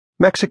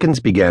Mexicans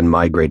began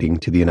migrating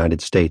to the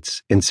United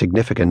States in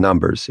significant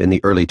numbers in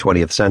the early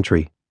 20th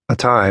century, a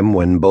time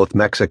when both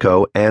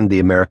Mexico and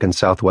the American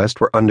Southwest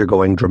were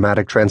undergoing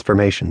dramatic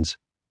transformations.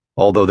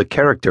 Although the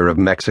character of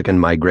Mexican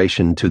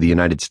migration to the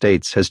United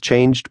States has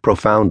changed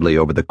profoundly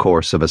over the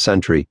course of a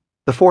century,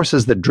 the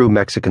forces that drew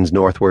Mexicans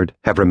northward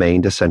have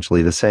remained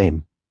essentially the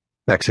same.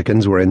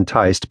 Mexicans were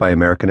enticed by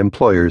American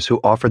employers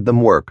who offered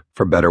them work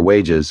for better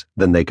wages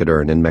than they could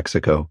earn in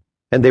Mexico,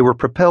 and they were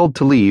propelled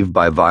to leave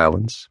by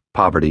violence,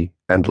 poverty,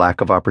 and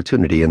lack of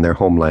opportunity in their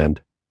homeland.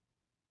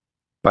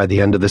 By the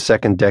end of the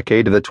second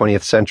decade of the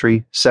 20th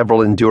century,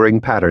 several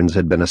enduring patterns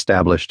had been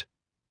established.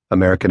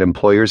 American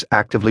employers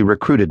actively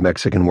recruited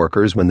Mexican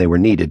workers when they were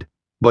needed,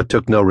 but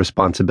took no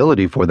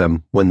responsibility for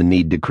them when the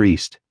need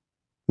decreased.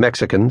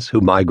 Mexicans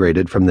who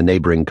migrated from the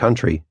neighboring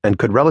country and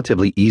could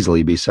relatively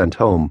easily be sent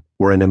home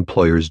were an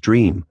employer's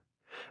dream.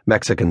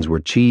 Mexicans were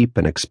cheap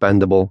and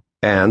expendable,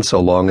 and so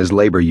long as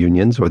labor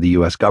unions or the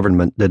U.S.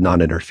 government did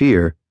not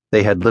interfere,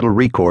 they had little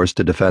recourse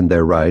to defend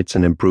their rights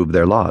and improve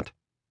their lot.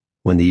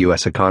 When the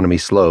U.S. economy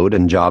slowed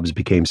and jobs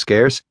became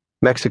scarce,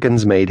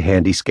 Mexicans made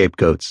handy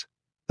scapegoats.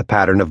 The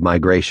pattern of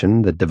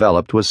migration that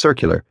developed was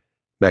circular.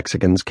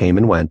 Mexicans came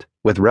and went,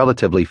 with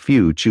relatively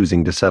few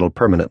choosing to settle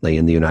permanently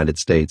in the United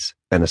States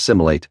and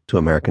assimilate to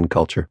American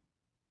culture.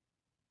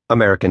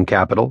 American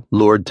capital,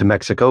 lured to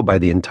Mexico by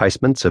the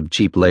enticements of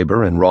cheap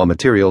labor and raw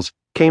materials,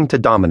 came to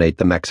dominate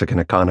the Mexican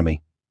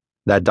economy.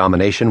 That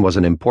domination was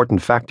an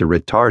important factor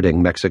retarding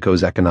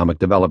Mexico's economic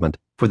development,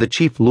 for the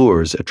chief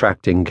lures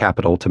attracting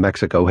capital to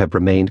Mexico have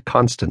remained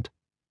constant: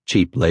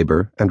 cheap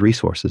labor and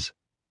resources.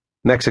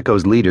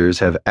 Mexico's leaders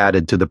have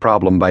added to the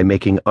problem by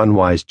making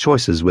unwise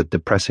choices with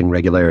depressing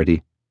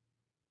regularity.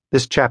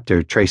 This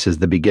chapter traces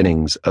the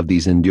beginnings of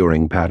these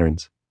enduring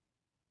patterns.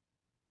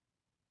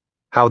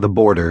 How the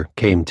border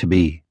came to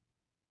be.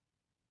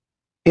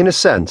 In a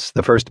sense,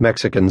 the first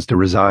Mexicans to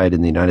reside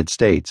in the United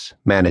States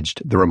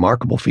managed the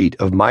remarkable feat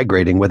of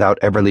migrating without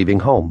ever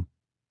leaving home.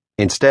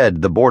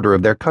 Instead, the border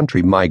of their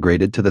country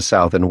migrated to the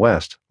south and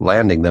west,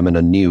 landing them in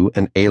a new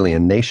and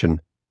alien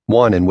nation,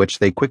 one in which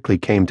they quickly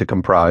came to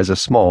comprise a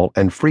small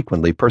and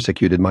frequently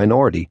persecuted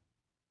minority.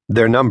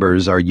 Their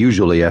numbers are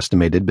usually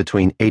estimated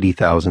between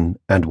 80,000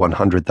 and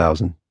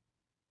 100,000.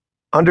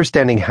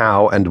 Understanding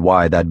how and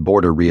why that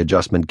border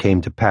readjustment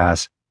came to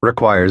pass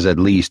requires at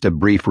least a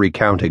brief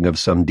recounting of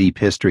some deep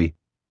history.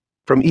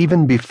 From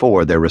even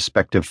before their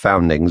respective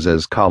foundings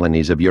as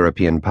colonies of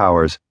European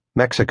powers,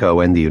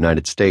 Mexico and the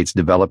United States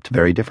developed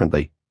very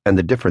differently, and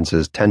the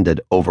differences tended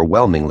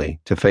overwhelmingly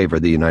to favor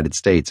the United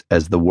States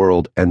as the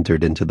world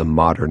entered into the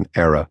modern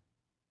era.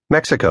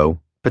 Mexico,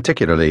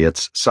 particularly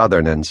its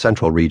southern and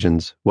central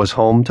regions, was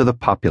home to the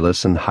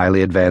populous and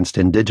highly advanced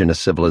indigenous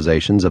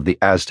civilizations of the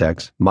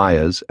Aztecs,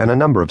 Mayas, and a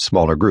number of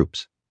smaller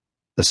groups.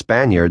 The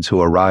Spaniards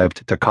who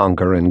arrived to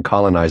conquer and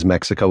colonize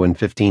Mexico in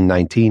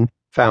 1519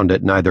 found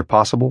it neither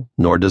possible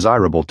nor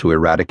desirable to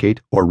eradicate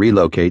or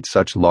relocate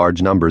such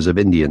large numbers of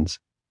Indians,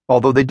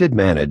 although they did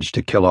manage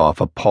to kill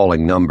off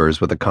appalling numbers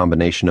with a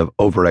combination of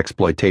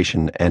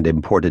overexploitation and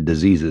imported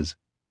diseases.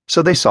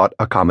 So they sought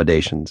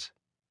accommodations.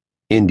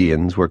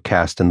 Indians were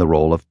cast in the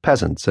role of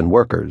peasants and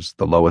workers,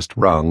 the lowest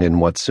rung in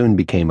what soon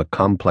became a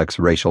complex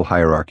racial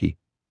hierarchy.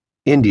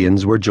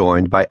 Indians were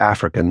joined by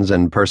Africans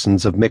and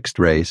persons of mixed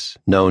race,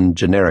 known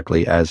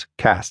generically as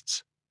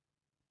castes.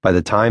 By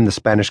the time the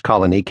Spanish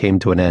colony came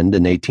to an end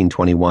in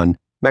 1821,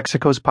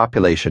 Mexico's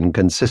population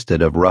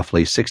consisted of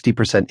roughly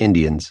 60%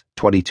 Indians,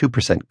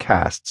 22%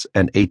 castes,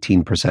 and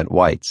 18%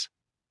 whites.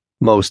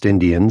 Most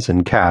Indians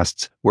and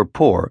castes were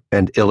poor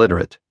and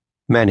illiterate.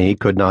 Many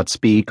could not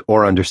speak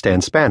or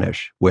understand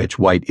Spanish, which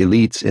white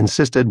elites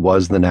insisted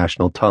was the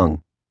national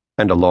tongue,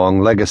 and a long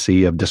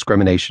legacy of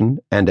discrimination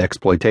and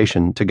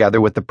exploitation,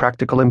 together with the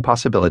practical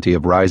impossibility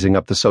of rising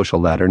up the social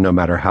ladder no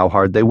matter how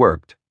hard they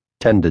worked,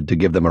 tended to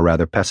give them a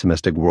rather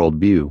pessimistic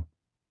worldview.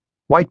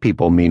 White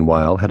people,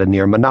 meanwhile, had a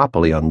near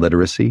monopoly on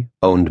literacy,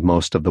 owned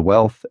most of the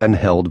wealth, and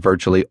held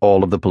virtually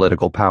all of the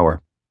political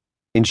power.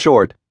 In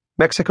short,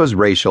 Mexico's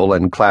racial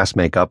and class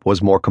makeup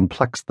was more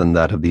complex than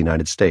that of the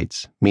United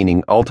States,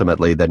 meaning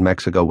ultimately that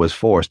Mexico was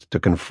forced to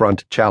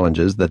confront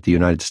challenges that the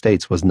United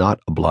States was not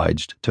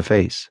obliged to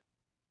face.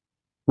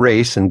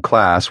 Race and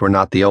class were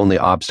not the only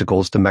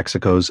obstacles to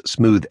Mexico's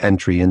smooth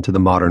entry into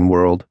the modern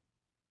world.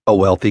 A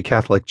wealthy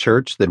Catholic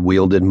Church that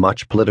wielded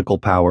much political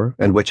power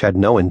and which had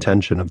no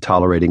intention of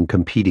tolerating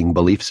competing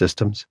belief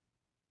systems.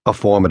 A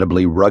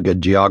formidably rugged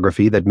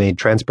geography that made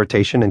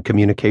transportation and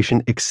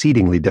communication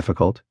exceedingly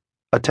difficult.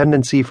 A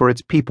tendency for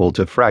its people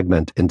to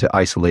fragment into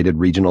isolated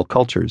regional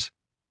cultures.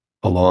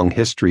 A long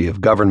history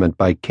of government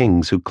by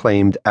kings who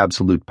claimed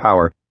absolute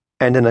power,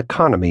 and an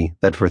economy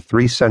that for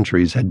 3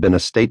 centuries had been a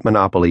state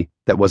monopoly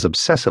that was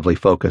obsessively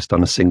focused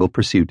on a single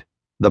pursuit: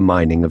 the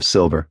mining of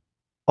silver.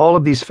 All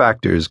of these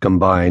factors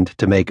combined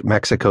to make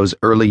Mexico's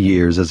early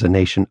years as a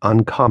nation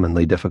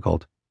uncommonly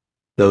difficult.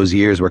 Those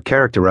years were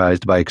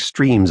characterized by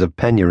extremes of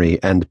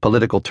penury and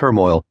political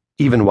turmoil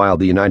even while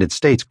the United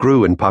States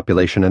grew in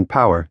population and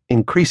power,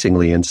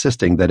 increasingly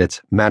insisting that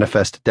its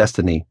manifest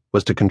destiny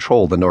was to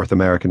control the North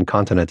American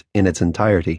continent in its entirety.